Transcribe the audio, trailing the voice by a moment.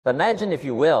Imagine, if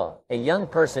you will, a young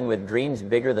person with dreams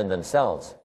bigger than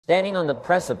themselves, standing on the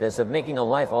precipice of making a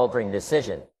life-altering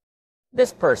decision.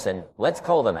 This person, let's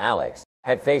call them Alex,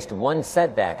 had faced one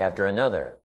setback after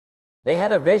another. They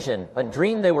had a vision, a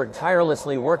dream they were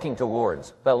tirelessly working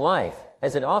towards, but life,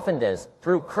 as it often does,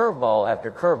 threw curveball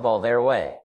after curveball their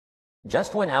way.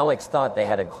 Just when Alex thought they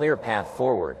had a clear path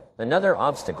forward, another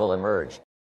obstacle emerged,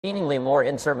 seemingly more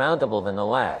insurmountable than the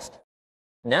last.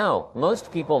 Now,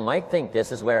 most people might think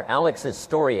this is where Alex's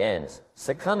story ends,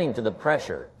 succumbing to the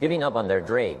pressure, giving up on their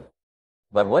dream.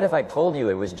 But what if I told you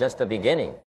it was just the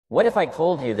beginning? What if I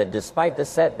told you that despite the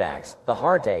setbacks, the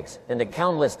heartaches, and the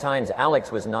countless times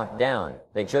Alex was knocked down,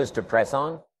 they chose to press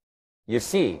on? You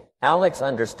see, Alex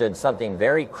understood something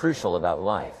very crucial about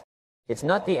life. It's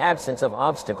not the absence of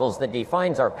obstacles that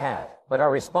defines our path, but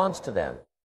our response to them.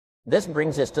 This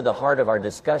brings us to the heart of our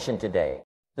discussion today,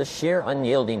 the sheer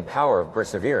unyielding power of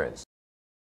perseverance.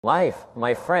 Life,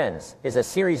 my friends, is a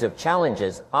series of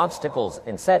challenges, obstacles,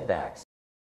 and setbacks.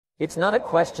 It's not a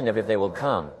question of if they will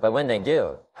come, but when they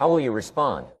do, how will you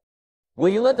respond? Will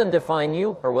you let them define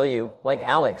you, or will you, like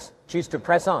Alex, choose to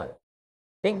press on?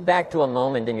 Think back to a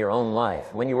moment in your own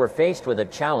life when you were faced with a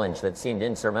challenge that seemed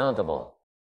insurmountable.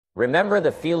 Remember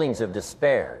the feelings of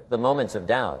despair, the moments of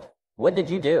doubt. What did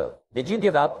you do? Did you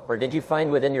give up, or did you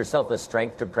find within yourself the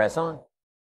strength to press on?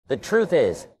 The truth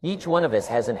is, each one of us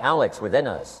has an Alex within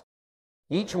us.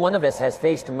 Each one of us has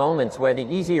faced moments where the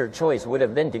easier choice would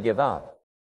have been to give up.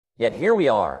 Yet here we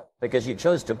are, because you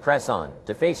chose to press on,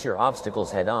 to face your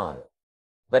obstacles head on.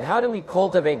 But how do we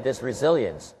cultivate this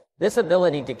resilience, this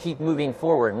ability to keep moving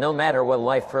forward no matter what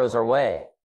life throws our way?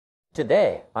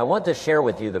 Today, I want to share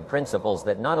with you the principles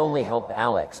that not only helped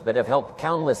Alex, but have helped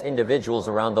countless individuals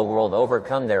around the world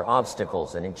overcome their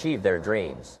obstacles and achieve their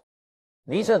dreams.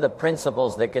 These are the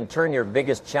principles that can turn your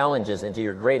biggest challenges into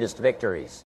your greatest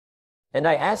victories. And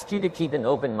I ask you to keep an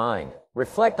open mind,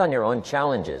 reflect on your own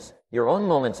challenges, your own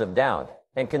moments of doubt,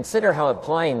 and consider how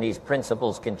applying these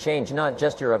principles can change not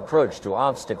just your approach to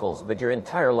obstacles but your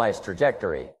entire life's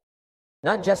trajectory.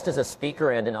 Not just as a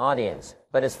speaker and an audience,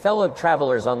 but as fellow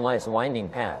travelers on life's winding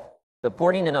path,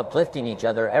 supporting and uplifting each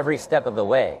other every step of the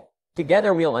way.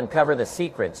 Together we'll uncover the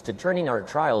secrets to turning our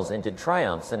trials into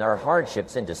triumphs and our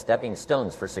hardships into stepping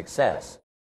stones for success.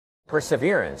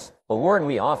 Perseverance, a word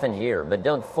we often hear but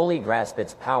don't fully grasp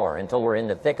its power until we're in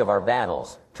the thick of our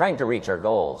battles, trying to reach our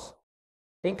goals.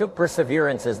 Think of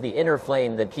perseverance as the inner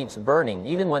flame that keeps burning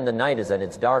even when the night is at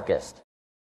its darkest.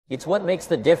 It's what makes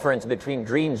the difference between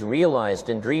dreams realized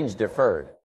and dreams deferred.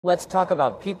 Let's talk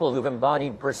about people who've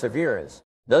embodied perseverance,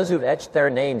 those who've etched their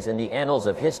names in the annals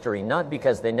of history not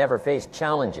because they never faced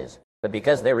challenges, but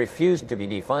because they refused to be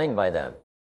defined by them.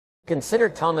 Consider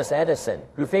Thomas Edison,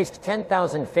 who faced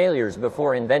 10,000 failures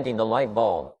before inventing the light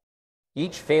bulb.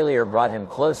 Each failure brought him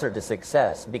closer to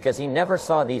success because he never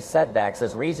saw these setbacks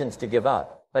as reasons to give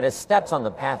up, but as steps on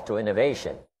the path to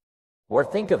innovation. Or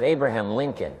think of Abraham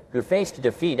Lincoln, who faced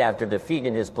defeat after defeat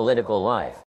in his political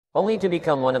life, only to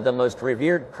become one of the most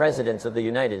revered presidents of the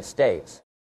United States.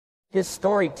 His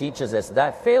story teaches us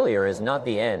that failure is not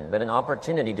the end, but an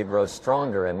opportunity to grow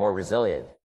stronger and more resilient.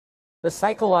 The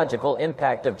psychological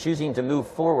impact of choosing to move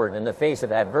forward in the face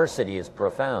of adversity is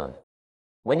profound.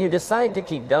 When you decide to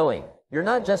keep going, you're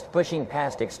not just pushing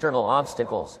past external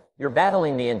obstacles, you're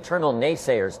battling the internal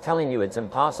naysayers telling you it's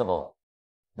impossible.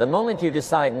 The moment you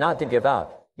decide not to give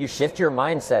up, you shift your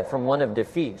mindset from one of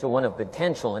defeat to one of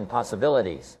potential and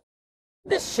possibilities.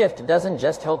 This shift doesn't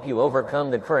just help you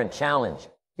overcome the current challenge,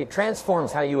 it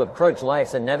transforms how you approach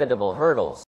life's inevitable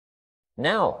hurdles.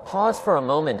 Now, pause for a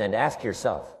moment and ask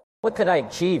yourself, what could I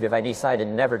achieve if I decided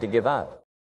never to give up?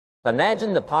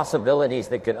 Imagine the possibilities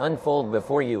that could unfold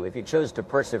before you if you chose to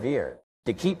persevere,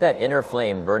 to keep that inner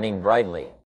flame burning brightly,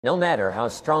 no matter how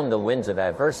strong the winds of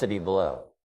adversity blow.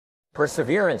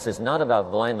 Perseverance is not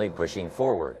about blindly pushing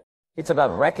forward. It's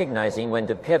about recognizing when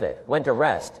to pivot, when to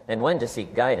rest, and when to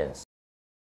seek guidance.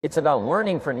 It's about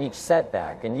learning from each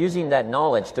setback and using that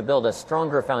knowledge to build a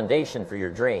stronger foundation for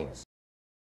your dreams.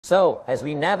 So, as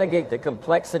we navigate the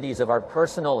complexities of our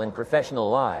personal and professional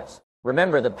lives,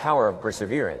 remember the power of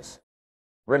perseverance.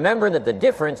 Remember that the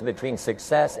difference between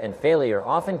success and failure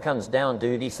often comes down to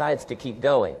who decides to keep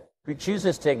going, who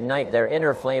chooses to ignite their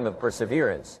inner flame of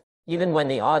perseverance, even when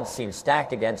the odds seem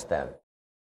stacked against them.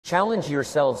 Challenge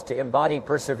yourselves to embody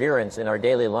perseverance in our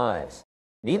daily lives.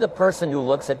 Be the person who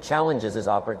looks at challenges as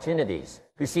opportunities,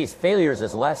 who sees failures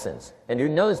as lessons, and who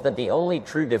knows that the only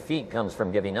true defeat comes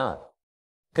from giving up.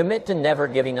 Commit to never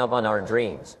giving up on our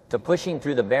dreams, to pushing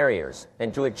through the barriers,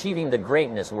 and to achieving the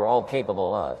greatness we're all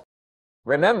capable of.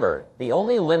 Remember, the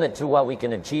only limit to what we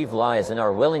can achieve lies in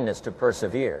our willingness to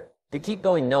persevere, to keep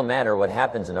going no matter what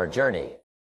happens in our journey.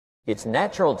 It's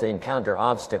natural to encounter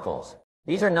obstacles.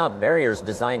 These are not barriers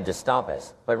designed to stop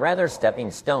us, but rather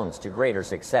stepping stones to greater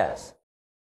success.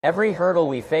 Every hurdle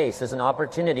we face is an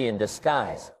opportunity in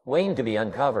disguise, waiting to be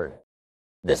uncovered.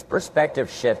 This perspective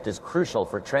shift is crucial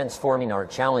for transforming our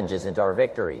challenges into our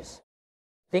victories.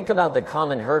 Think about the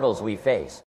common hurdles we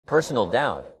face: personal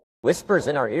doubt, whispers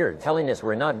in our ear telling us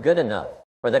we're not good enough,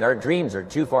 or that our dreams are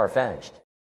too far-fetched.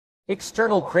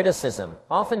 External criticism,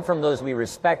 often from those we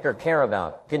respect or care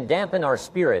about, can dampen our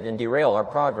spirit and derail our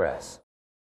progress.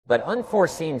 But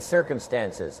unforeseen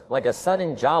circumstances, like a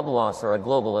sudden job loss or a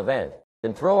global event,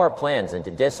 can throw our plans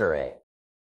into disarray.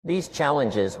 These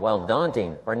challenges, while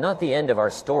daunting, are not the end of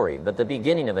our story but the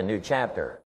beginning of a new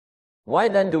chapter. Why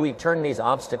then do we turn these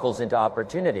obstacles into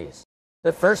opportunities?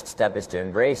 The first step is to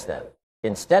embrace them.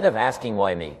 Instead of asking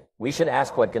why me, we should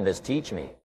ask what can this teach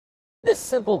me? This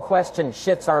simple question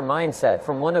shifts our mindset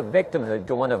from one of victimhood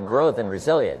to one of growth and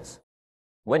resilience.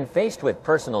 When faced with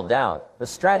personal doubt, the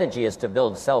strategy is to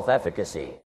build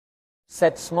self-efficacy.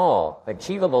 Set small,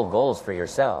 achievable goals for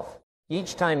yourself.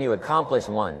 Each time you accomplish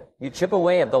one, you chip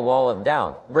away at the wall of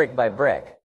doubt, brick by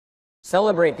brick.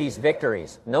 Celebrate these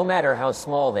victories, no matter how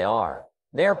small they are.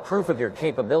 They are proof of your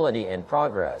capability and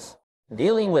progress.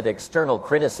 Dealing with external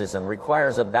criticism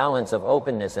requires a balance of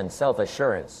openness and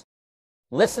self-assurance.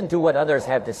 Listen to what others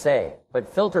have to say,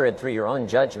 but filter it through your own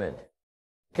judgment.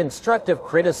 Constructive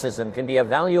criticism can be a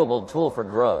valuable tool for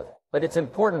growth, but it's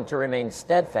important to remain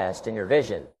steadfast in your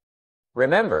vision.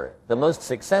 Remember, the most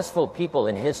successful people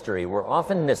in history were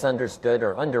often misunderstood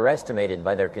or underestimated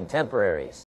by their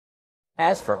contemporaries.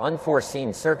 As for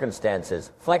unforeseen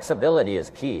circumstances, flexibility is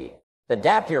key.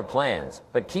 Adapt your plans,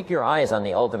 but keep your eyes on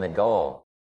the ultimate goal.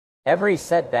 Every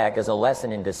setback is a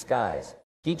lesson in disguise,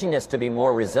 teaching us to be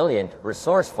more resilient,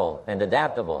 resourceful, and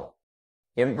adaptable.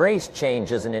 Embrace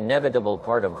change as an inevitable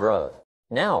part of growth.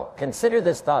 Now, consider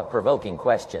this thought-provoking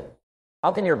question.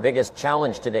 How can your biggest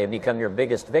challenge today become your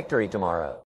biggest victory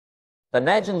tomorrow?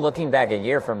 Imagine looking back a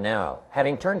year from now,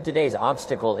 having turned today's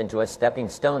obstacle into a stepping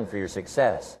stone for your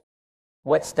success.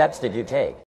 What steps did you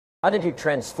take? How did you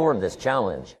transform this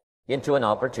challenge into an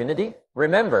opportunity?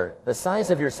 Remember, the size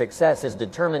of your success is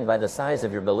determined by the size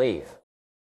of your belief.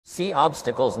 See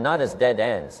obstacles not as dead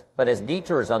ends, but as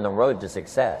detours on the road to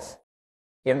success.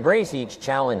 Embrace each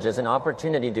challenge as an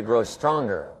opportunity to grow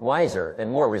stronger, wiser,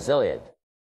 and more resilient.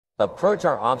 Approach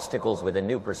our obstacles with a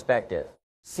new perspective.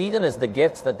 See them as the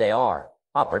gifts that they are,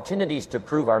 opportunities to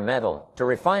prove our mettle, to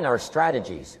refine our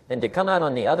strategies, and to come out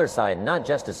on the other side not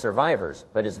just as survivors,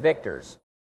 but as victors.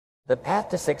 The path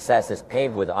to success is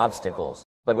paved with obstacles,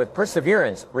 but with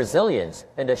perseverance, resilience,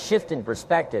 and a shift in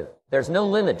perspective, there's no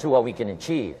limit to what we can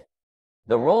achieve.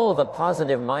 The role of a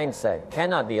positive mindset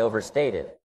cannot be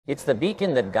overstated. It's the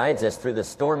beacon that guides us through the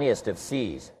stormiest of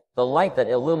seas, the light that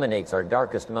illuminates our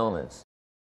darkest moments.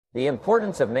 The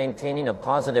importance of maintaining a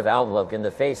positive outlook in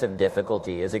the face of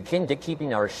difficulty is akin to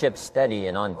keeping our ship steady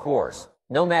and on course,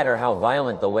 no matter how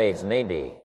violent the waves may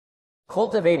be.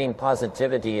 Cultivating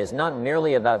positivity is not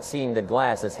merely about seeing the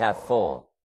glass as half full.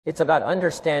 It's about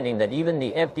understanding that even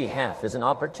the empty half is an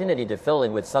opportunity to fill it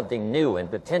with something new and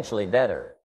potentially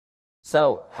better.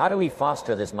 So, how do we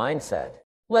foster this mindset?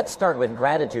 Let's start with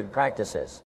gratitude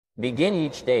practices. Begin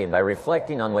each day by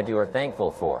reflecting on what you are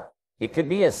thankful for. It could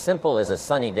be as simple as a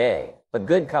sunny day, a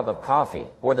good cup of coffee,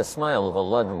 or the smile of a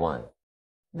loved one.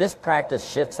 This practice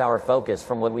shifts our focus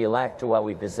from what we lack to what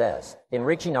we possess,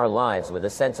 enriching our lives with a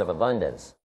sense of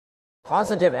abundance.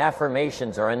 Positive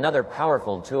affirmations are another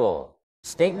powerful tool.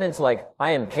 Statements like,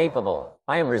 "I am capable,"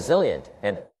 "I am resilient,"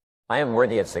 and "I am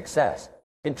worthy of success,"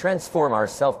 can transform our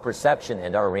self-perception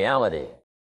and our reality.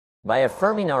 By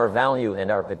affirming our value and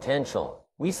our potential,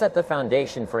 we set the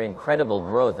foundation for incredible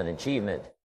growth and achievement.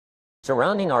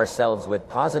 Surrounding ourselves with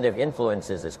positive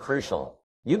influences is crucial.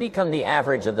 You become the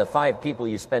average of the 5 people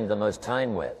you spend the most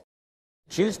time with.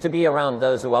 Choose to be around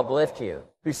those who uplift you,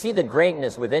 who see the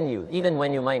greatness within you even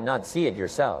when you might not see it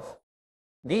yourself.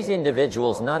 These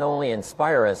individuals not only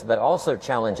inspire us but also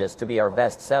challenge us to be our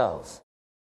best selves.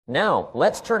 Now,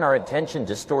 let's turn our attention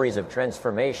to stories of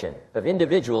transformation, of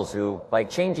individuals who, by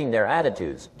changing their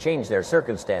attitudes, change their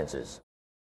circumstances.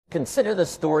 Consider the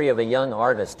story of a young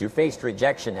artist who faced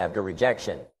rejection after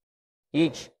rejection.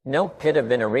 Each no could have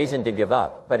been a reason to give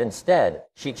up, but instead,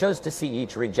 she chose to see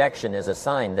each rejection as a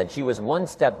sign that she was one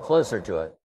step closer to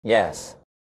it. Yes.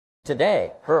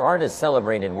 Today, her art is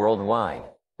celebrated worldwide,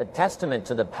 a testament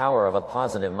to the power of a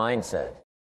positive mindset.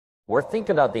 Or think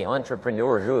about the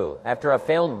entrepreneur who, after a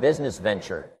failed business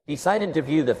venture, decided to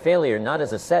view the failure not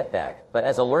as a setback, but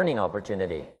as a learning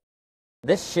opportunity.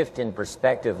 This shift in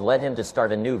perspective led him to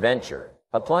start a new venture,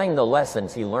 applying the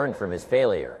lessons he learned from his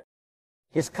failure.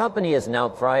 His company is now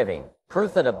thriving,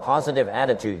 proof that a positive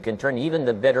attitude can turn even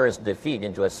the bitterest defeat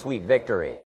into a sweet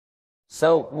victory.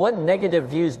 So, what negative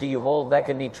views do you hold that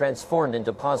can be transformed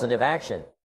into positive action?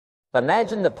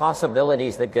 Imagine the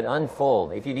possibilities that could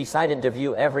unfold if you decided to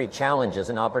view every challenge as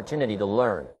an opportunity to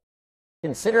learn.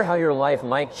 Consider how your life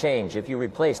might change if you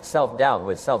replaced self-doubt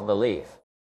with self-belief.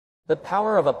 The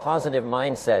power of a positive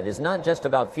mindset is not just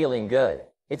about feeling good.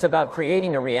 It's about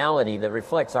creating a reality that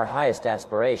reflects our highest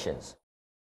aspirations.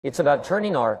 It's about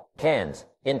turning our cans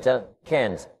into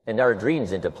cans and our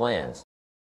dreams into plans.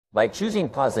 By choosing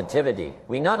positivity,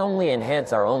 we not only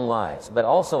enhance our own lives, but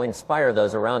also inspire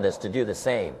those around us to do the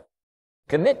same.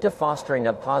 Commit to fostering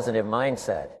a positive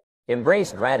mindset.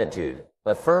 Embrace gratitude,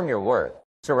 affirm your worth,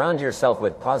 surround yourself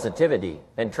with positivity,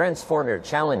 and transform your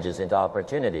challenges into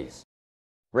opportunities.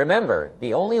 Remember,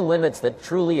 the only limits that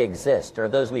truly exist are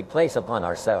those we place upon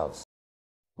ourselves.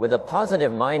 With a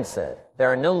positive mindset,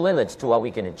 there are no limits to what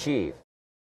we can achieve.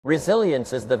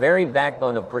 Resilience is the very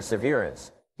backbone of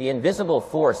perseverance, the invisible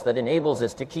force that enables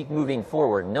us to keep moving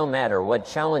forward no matter what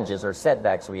challenges or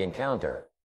setbacks we encounter.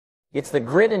 It's the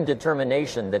grit and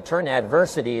determination that turn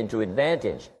adversity into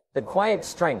advantage, the quiet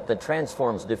strength that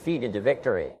transforms defeat into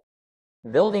victory.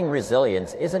 Building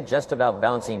resilience isn't just about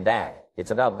bouncing back,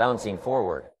 it's about bouncing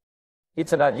forward.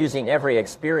 It's about using every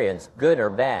experience, good or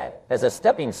bad, as a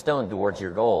stepping stone towards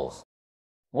your goals.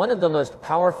 One of the most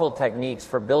powerful techniques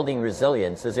for building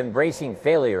resilience is embracing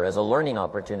failure as a learning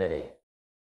opportunity.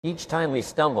 Each time we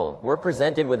stumble, we're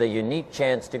presented with a unique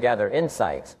chance to gather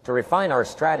insights, to refine our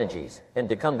strategies, and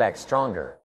to come back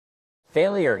stronger.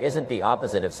 Failure isn't the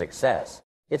opposite of success.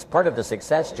 It's part of the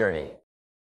success journey.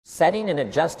 Setting and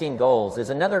adjusting goals is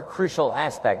another crucial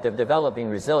aspect of developing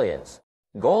resilience.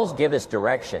 Goals give us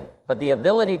direction, but the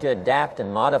ability to adapt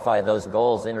and modify those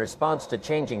goals in response to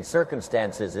changing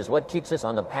circumstances is what keeps us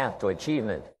on the path to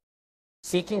achievement.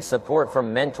 Seeking support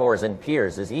from mentors and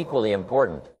peers is equally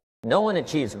important. No one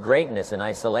achieves greatness in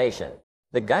isolation.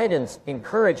 The guidance,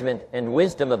 encouragement, and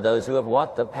wisdom of those who have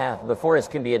walked the path before us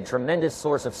can be a tremendous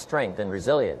source of strength and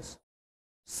resilience.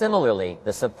 Similarly,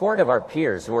 the support of our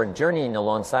peers who are journeying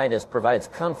alongside us provides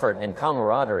comfort and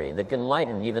camaraderie that can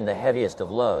lighten even the heaviest of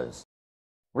loads.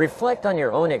 Reflect on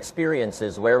your own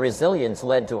experiences where resilience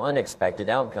led to unexpected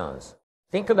outcomes.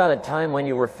 Think about a time when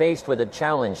you were faced with a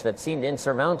challenge that seemed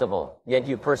insurmountable, yet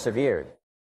you persevered.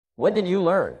 What did you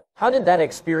learn? How did that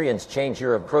experience change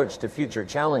your approach to future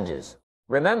challenges?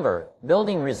 Remember,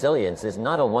 building resilience is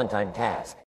not a one-time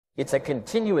task. It's a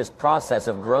continuous process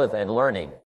of growth and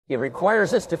learning. It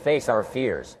requires us to face our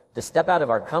fears, to step out of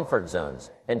our comfort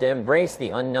zones, and to embrace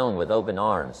the unknown with open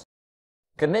arms.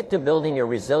 Commit to building your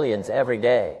resilience every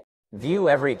day. View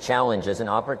every challenge as an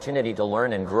opportunity to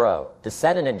learn and grow, to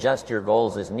set and adjust your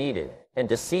goals as needed, and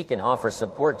to seek and offer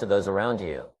support to those around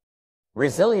you.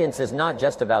 Resilience is not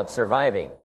just about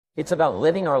surviving. It's about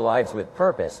living our lives with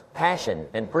purpose, passion,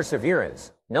 and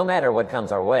perseverance, no matter what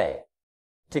comes our way.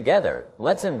 Together,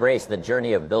 let's embrace the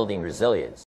journey of building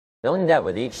resilience. Knowing that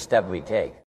with each step we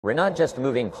take, we're not just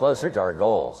moving closer to our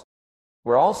goals.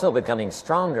 We're also becoming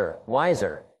stronger,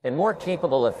 wiser, and more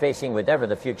capable of facing whatever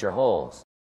the future holds.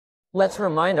 Let's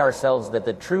remind ourselves that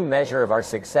the true measure of our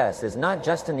success is not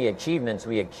just in the achievements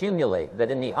we accumulate,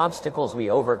 but in the obstacles we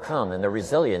overcome and the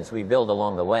resilience we build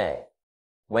along the way.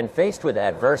 When faced with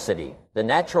adversity, the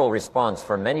natural response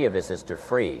for many of us is to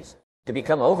freeze, to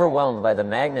become overwhelmed by the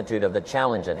magnitude of the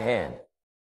challenge at hand.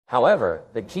 However,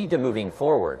 the key to moving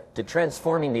forward, to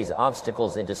transforming these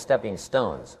obstacles into stepping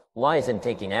stones, lies in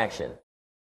taking action.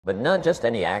 But not just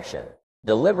any action.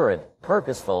 Deliberate,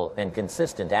 purposeful, and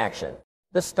consistent action.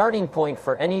 The starting point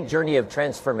for any journey of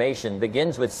transformation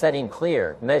begins with setting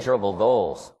clear, measurable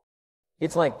goals.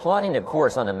 It's like plotting a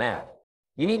course on a map.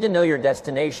 You need to know your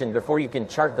destination before you can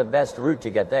chart the best route to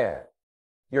get there.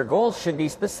 Your goals should be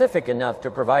specific enough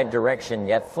to provide direction,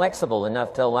 yet flexible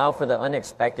enough to allow for the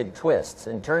unexpected twists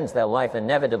and turns that life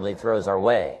inevitably throws our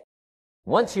way.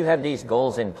 Once you have these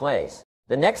goals in place,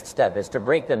 the next step is to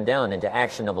break them down into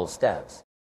actionable steps.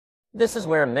 This is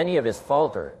where many of us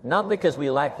falter, not because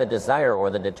we lack the desire or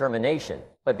the determination,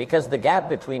 but because the gap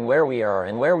between where we are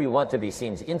and where we want to be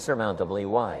seems insurmountably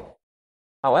wide.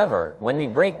 However, when we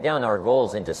break down our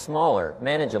goals into smaller,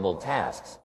 manageable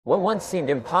tasks, what once seemed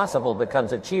impossible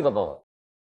becomes achievable.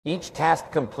 Each task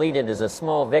completed is a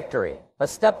small victory, a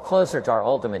step closer to our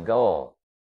ultimate goal.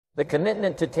 The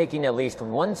commitment to taking at least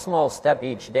one small step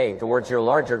each day towards your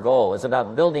larger goal is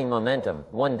about building momentum,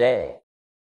 one day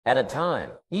at a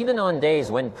time. Even on days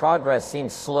when progress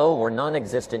seems slow or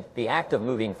non-existent, the act of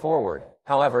moving forward,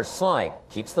 however slight,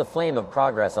 keeps the flame of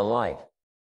progress alight.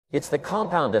 It's the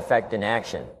compound effect in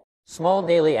action. Small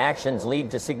daily actions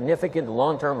lead to significant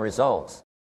long-term results.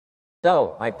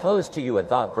 So, I pose to you a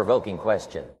thought-provoking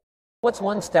question. What's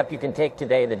one step you can take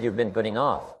today that you've been putting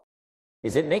off?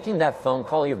 Is it making that phone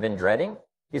call you've been dreading?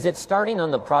 Is it starting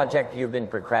on the project you've been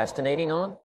procrastinating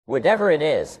on? Whatever it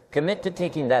is, commit to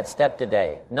taking that step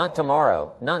today, not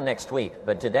tomorrow, not next week,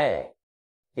 but today.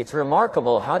 It's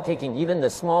remarkable how taking even the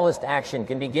smallest action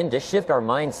can begin to shift our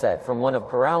mindset from one of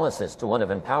paralysis to one of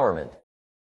empowerment.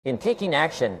 In taking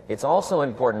action, it's also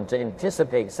important to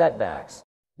anticipate setbacks.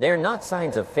 They're not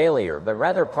signs of failure, but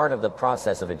rather part of the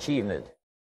process of achievement.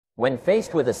 When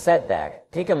faced with a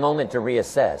setback, take a moment to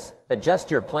reassess,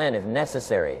 adjust your plan if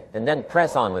necessary, and then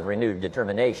press on with renewed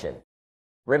determination.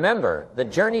 Remember, the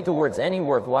journey towards any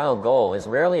worthwhile goal is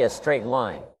rarely a straight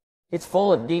line. It's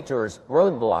full of detours,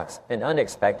 roadblocks, and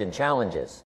unexpected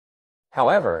challenges.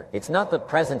 However, it's not the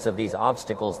presence of these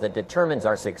obstacles that determines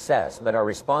our success, but our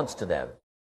response to them.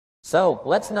 So,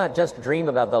 let's not just dream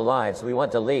about the lives we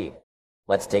want to lead.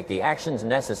 Let's take the actions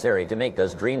necessary to make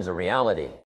those dreams a reality.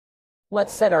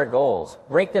 Let's set our goals,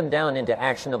 break them down into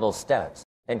actionable steps,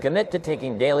 and commit to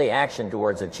taking daily action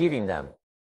towards achieving them.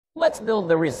 Let's build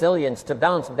the resilience to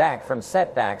bounce back from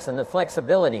setbacks and the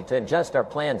flexibility to adjust our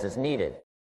plans as needed.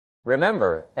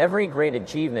 Remember, every great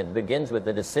achievement begins with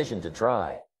the decision to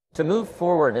try. To move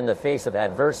forward in the face of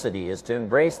adversity is to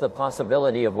embrace the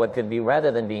possibility of what could be rather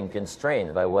than being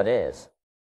constrained by what is.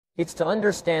 It's to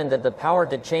understand that the power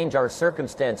to change our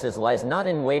circumstances lies not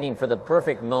in waiting for the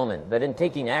perfect moment, but in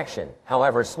taking action,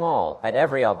 however small, at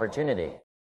every opportunity.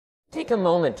 Take a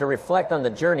moment to reflect on the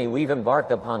journey we've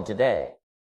embarked upon today.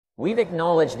 We've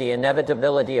acknowledged the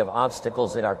inevitability of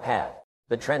obstacles in our path,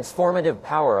 the transformative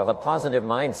power of a positive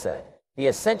mindset, the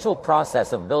essential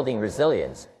process of building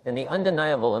resilience, and the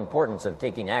undeniable importance of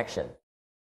taking action.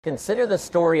 Consider the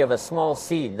story of a small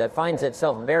seed that finds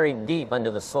itself buried deep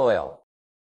under the soil.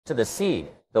 To the seed,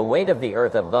 the weight of the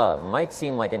earth above might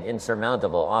seem like an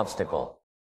insurmountable obstacle.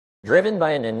 Driven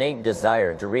by an innate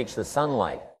desire to reach the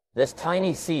sunlight, this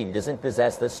tiny seed doesn't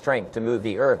possess the strength to move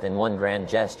the earth in one grand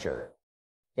gesture.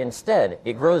 Instead,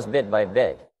 it grows bit by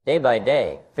bit, day by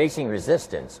day, facing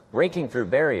resistance, breaking through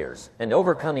barriers, and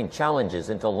overcoming challenges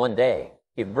until one day,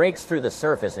 it breaks through the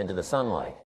surface into the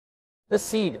sunlight. The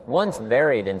seed, once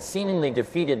buried and seemingly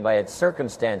defeated by its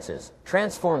circumstances,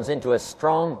 transforms into a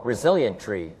strong, resilient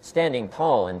tree, standing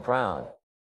tall and proud.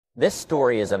 This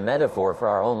story is a metaphor for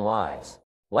our own lives.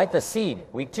 Like the seed,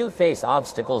 we too face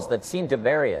obstacles that seem to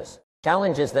bury us,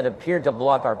 challenges that appear to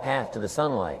block our path to the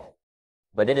sunlight.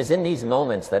 But it is in these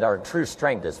moments that our true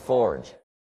strength is forged.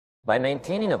 By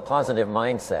maintaining a positive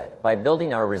mindset, by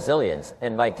building our resilience,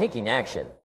 and by taking action,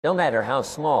 no matter how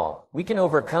small, we can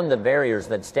overcome the barriers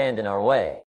that stand in our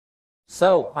way.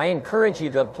 So, I encourage you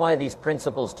to apply these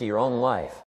principles to your own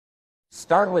life.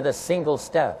 Start with a single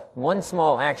step, one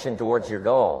small action towards your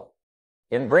goal.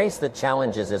 Embrace the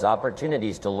challenges as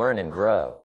opportunities to learn and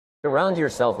grow. Surround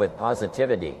yourself with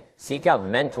positivity, seek out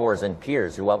mentors and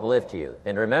peers who uplift you,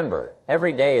 and remember,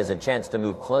 every day is a chance to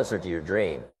move closer to your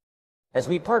dream. As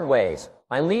we part ways,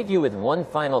 I leave you with one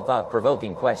final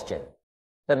thought-provoking question.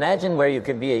 Imagine where you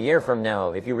could be a year from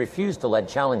now if you refuse to let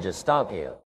challenges stop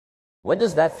you. What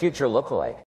does that future look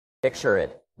like? Picture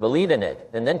it, believe in it,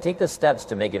 and then take the steps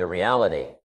to make it a reality.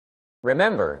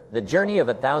 Remember, the journey of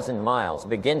 1,000 miles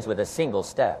begins with a single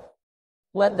step.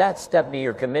 Let that step be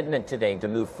your commitment today to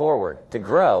move forward, to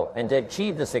grow, and to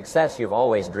achieve the success you've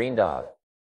always dreamed of.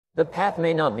 The path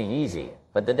may not be easy,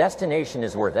 but the destination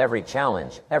is worth every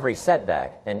challenge, every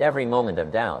setback, and every moment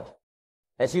of doubt.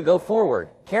 As you go forward,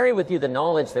 carry with you the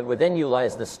knowledge that within you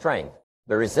lies the strength,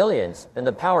 the resilience, and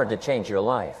the power to change your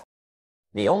life.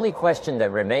 The only question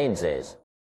that remains is,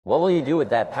 what will you do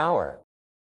with that power?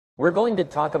 We're going to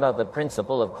talk about the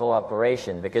principle of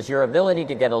cooperation because your ability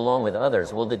to get along with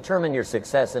others will determine your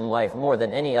success in life more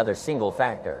than any other single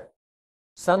factor.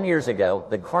 Some years ago,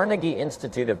 the Carnegie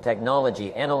Institute of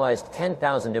Technology analyzed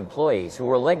 10,000 employees who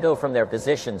were let go from their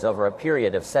positions over a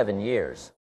period of 7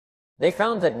 years. They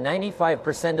found that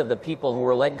 95% of the people who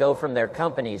were let go from their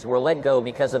companies were let go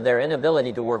because of their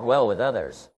inability to work well with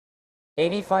others.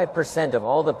 85% of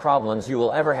all the problems you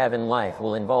will ever have in life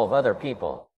will involve other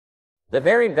people. The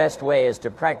very best way is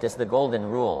to practice the golden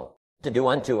rule, to do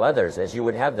unto others as you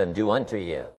would have them do unto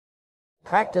you.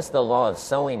 Practice the law of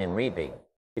sowing and reaping.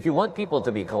 If you want people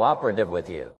to be cooperative with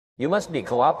you, you must be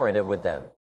cooperative with them.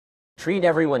 Treat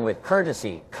everyone with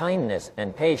courtesy, kindness,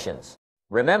 and patience.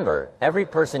 Remember, every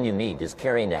person you meet is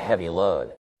carrying a heavy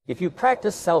load. If you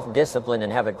practice self-discipline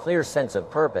and have a clear sense of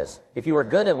purpose, if you are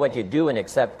good at what you do and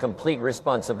accept complete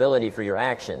responsibility for your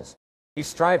actions, You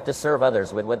strive to serve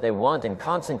others with what they want and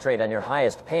concentrate on your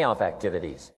highest payoff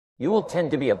activities. You will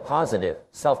tend to be a positive,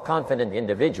 self-confident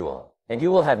individual, and you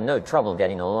will have no trouble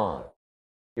getting along.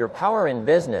 Your power in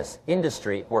business,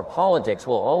 industry, or politics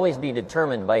will always be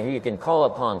determined by who you can call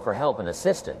upon for help and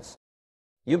assistance.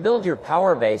 You build your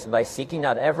power base by seeking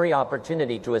out every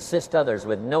opportunity to assist others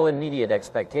with no immediate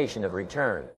expectation of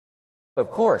return. Of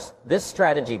course, this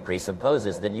strategy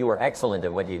presupposes that you are excellent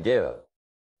at what you do.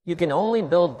 You can only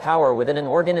build power within an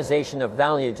organization of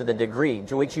value to the degree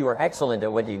to which you are excellent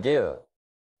at what you do.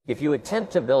 If you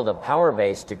attempt to build a power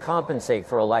base to compensate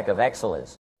for a lack of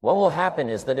excellence, what will happen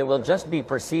is that it will just be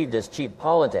perceived as cheap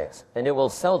politics, and it will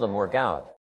seldom work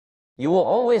out. You will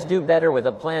always do better with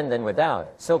a plan than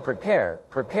without, so prepare,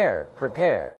 prepare,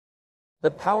 prepare.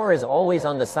 The power is always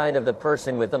on the side of the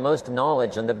person with the most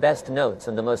knowledge and the best notes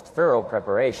and the most thorough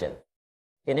preparation.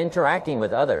 In interacting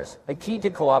with others, a key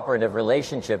to cooperative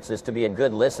relationships is to be a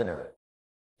good listener.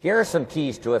 Here are some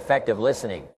keys to effective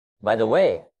listening. By the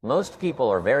way, most people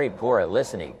are very poor at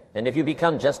listening, and if you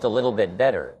become just a little bit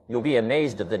better, you'll be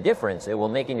amazed at the difference it will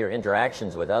make in your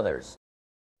interactions with others.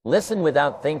 Listen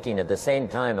without thinking at the same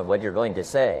time of what you're going to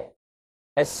say.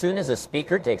 As soon as a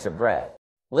speaker takes a breath,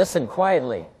 listen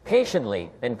quietly, patiently,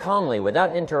 and calmly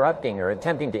without interrupting or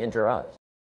attempting to interrupt.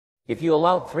 If you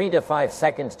allow 3 to 5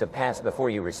 seconds to pass before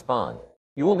you respond,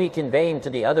 you will be conveying to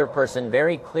the other person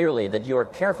very clearly that you are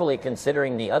carefully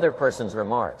considering the other person's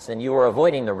remarks and you are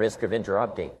avoiding the risk of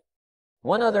interrupting.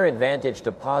 One other advantage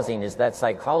to pausing is that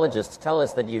psychologists tell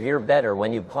us that you hear better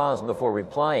when you pause before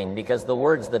replying because the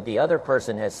words that the other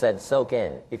person has said soak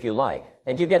in, if you like,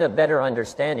 and you get a better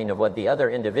understanding of what the other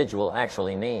individual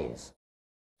actually means.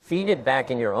 Feed it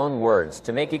back in your own words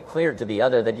to make it clear to the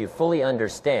other that you fully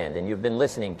understand and you've been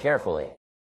listening carefully.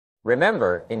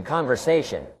 Remember, in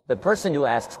conversation, the person who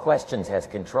asks questions has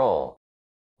control.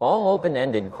 All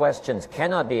open-ended questions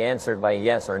cannot be answered by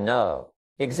yes or no.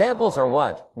 Examples are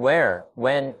what, where,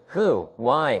 when, who,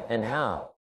 why, and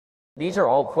how. These are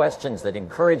all questions that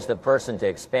encourage the person to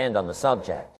expand on the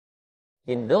subject.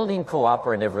 In building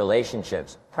cooperative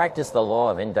relationships, practice the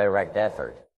law of indirect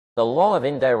effort. The law of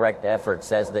indirect effort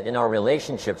says that in our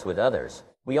relationships with others,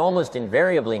 we almost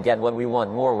invariably get what we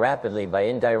want more rapidly by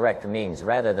indirect means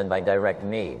rather than by direct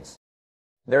means.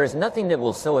 There is nothing that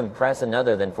will so impress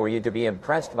another than for you to be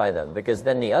impressed by them, because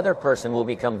then the other person will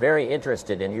become very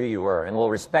interested in who you are and will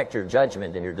respect your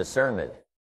judgment and your discernment.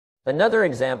 Another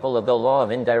example of the law of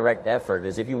indirect effort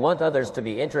is if you want others to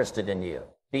be interested in you,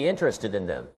 be interested in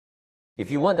them.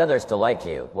 If you want others to like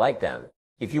you, like them.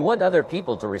 If you want other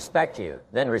people to respect you,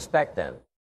 then respect them.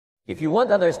 If you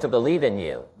want others to believe in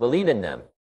you, believe in them.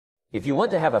 If you want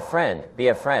to have a friend, be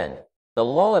a friend. The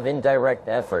law of indirect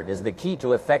effort is the key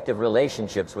to effective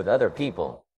relationships with other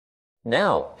people.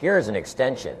 Now, here is an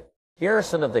extension. Here are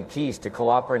some of the keys to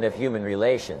cooperative human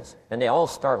relations, and they all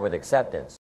start with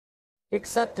acceptance.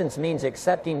 Acceptance means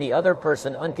accepting the other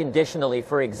person unconditionally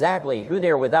for exactly who they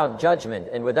are without judgment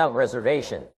and without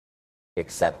reservation.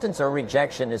 Acceptance or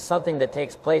rejection is something that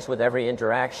takes place with every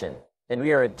interaction, and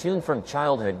we are attuned from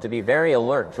childhood to be very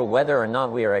alert to whether or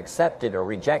not we are accepted or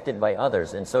rejected by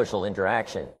others in social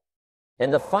interaction.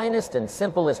 And the finest and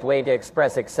simplest way to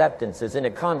express acceptance in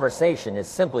a conversation is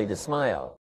simply to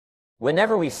smile.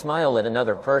 Whenever we smile at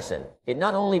another person, it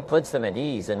not only puts them at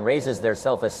ease and raises their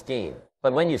self-esteem,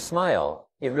 but when you smile,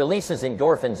 it releases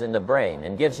endorphins in the brain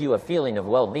and gives you a feeling of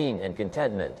well-being and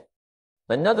contentment.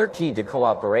 Another key to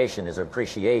cooperation is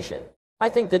appreciation. I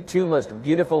think the two most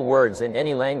beautiful words in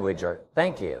any language are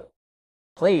thank you.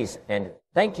 Please and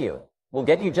thank you will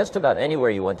get you just about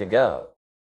anywhere you want to go.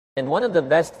 And one of the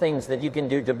best things that you can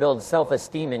do to build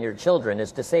self-esteem in your children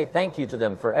is to say thank you to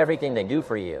them for everything they do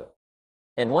for you.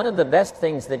 And one of the best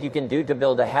things that you can do to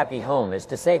build a happy home is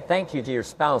to say thank you to your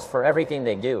spouse for everything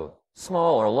they do,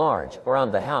 small or large,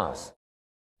 around the house.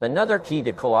 Another key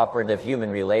to cooperative human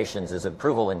relations is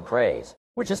approval and praise,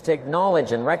 which is to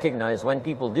acknowledge and recognize when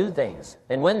people do things,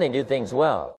 and when they do things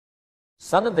well.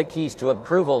 Some of the keys to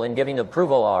approval and giving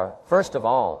approval are, first of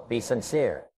all, be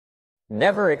sincere.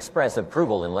 Never express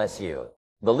approval unless you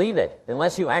believe it,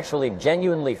 unless you actually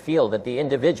genuinely feel that the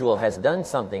individual has done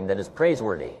something that is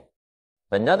praiseworthy.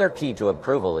 Another key to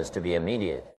approval is to be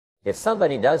immediate. If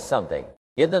somebody does something,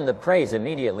 give them the praise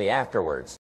immediately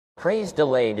afterwards. Praise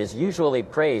delayed is usually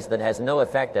praise that has no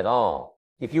effect at all.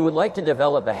 If you would like to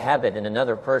develop a habit in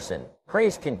another person,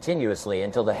 praise continuously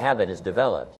until the habit is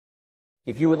developed.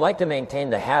 If you would like to maintain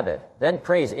the habit, then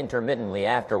praise intermittently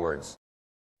afterwards.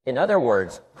 In other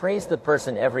words, praise the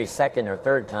person every second or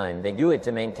third time they do it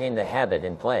to maintain the habit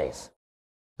in place.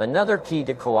 Another key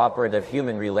to cooperative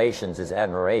human relations is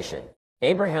admiration.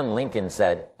 Abraham Lincoln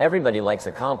said, "Everybody likes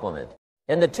a compliment,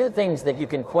 And the two things that you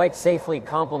can quite safely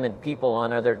compliment people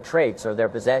on are their traits or their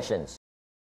possessions.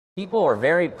 People are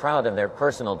very proud of their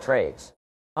personal traits.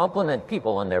 Compliment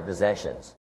people on their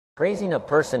possessions. Praising a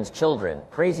person's children,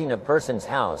 praising a person's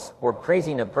house, or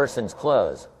praising a person's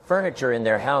clothes, furniture in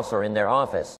their house or in their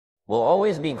office, will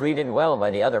always be greeted well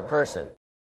by the other person.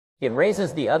 It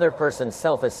raises the other person's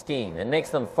self-esteem and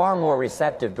makes them far more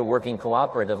receptive to working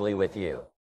cooperatively with you.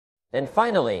 And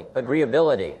finally,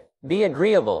 agreeability. Be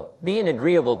agreeable. Be an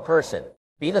agreeable person.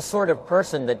 Be the sort of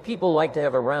person that people like to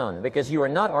have around because you are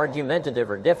not argumentative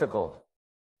or difficult.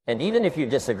 And even if you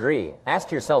disagree,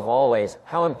 ask yourself always,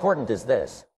 how important is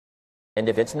this? And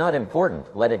if it's not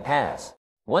important, let it pass.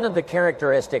 One of the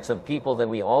characteristics of people that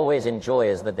we always enjoy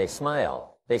is that they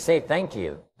smile. They say thank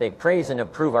you. They praise and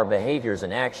approve our behaviors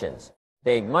and actions.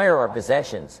 They admire our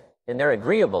possessions, and they're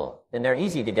agreeable, and they're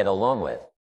easy to get along with.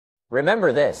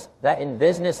 Remember this, that in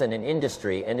business and in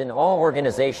industry and in all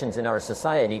organizations in our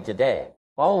society today,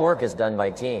 all work is done by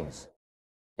teams.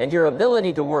 And your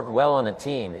ability to work well on a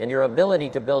team and your ability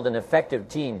to build an effective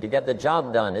team to get the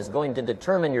job done is going to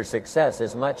determine your success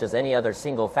as much as any other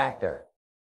single factor.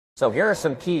 So here are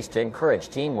some keys to encourage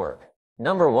teamwork.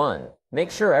 Number 1,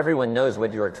 make sure everyone knows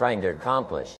what you are trying to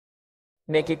accomplish.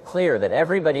 Make it clear that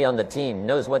everybody on the team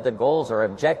knows what the goals or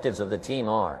objectives of the team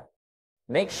are.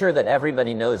 Make sure that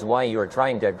everybody knows why you are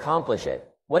trying to accomplish it.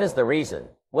 What is the reason?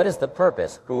 What is the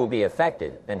purpose? Who will be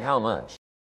affected? And how much?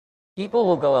 People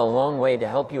will go a long way to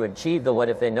help you achieve the what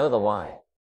if they know the why.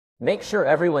 Make sure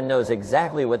everyone knows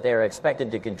exactly what they are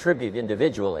expected to contribute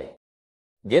individually.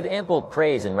 Give ample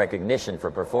praise and recognition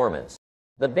for performance.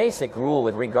 The basic rule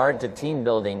with regard to team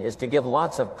building is to give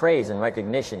lots of praise and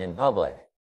recognition in public.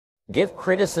 Give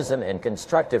criticism and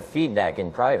constructive feedback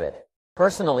in private.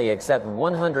 Personally accept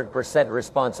 100%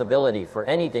 responsibility for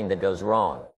anything that goes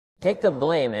wrong. Take the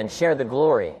blame and share the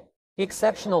glory.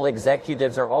 Exceptional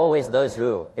executives are always those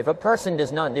who, if a person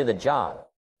does not do the job,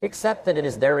 accept that it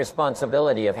is their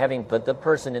responsibility of having put the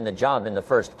person in the job in the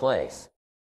first place.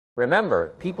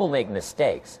 Remember, people make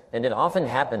mistakes, and it often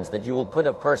happens that you will put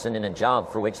a person in a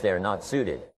job for which they are not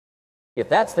suited. If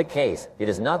that's the case, it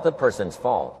is not the person's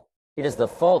fault. It is the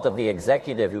fault of the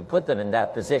executive who put them in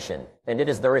that position, and it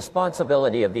is the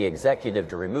responsibility of the executive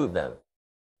to remove them.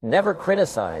 Never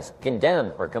criticize,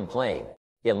 condemn, or complain.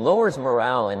 It lowers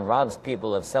morale and robs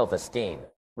people of self-esteem.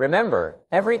 Remember,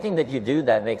 everything that you do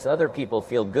that makes other people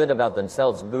feel good about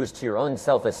themselves boosts your own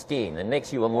self-esteem and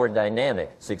makes you a more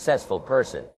dynamic, successful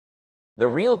person. The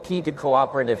real key to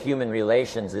cooperative human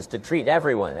relations is to treat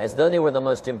everyone as though they were the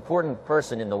most important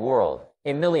person in the world,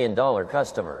 a million-dollar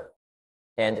customer.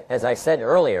 And, as I said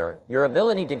earlier, your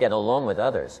ability to get along with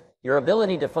others, your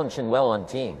ability to function well on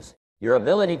teams, your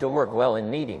ability to work well in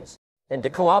meetings, and to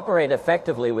cooperate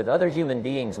effectively with other human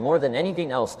beings more than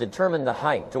anything else determine the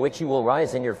height to which you will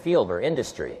rise in your field or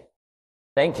industry.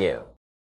 Thank you.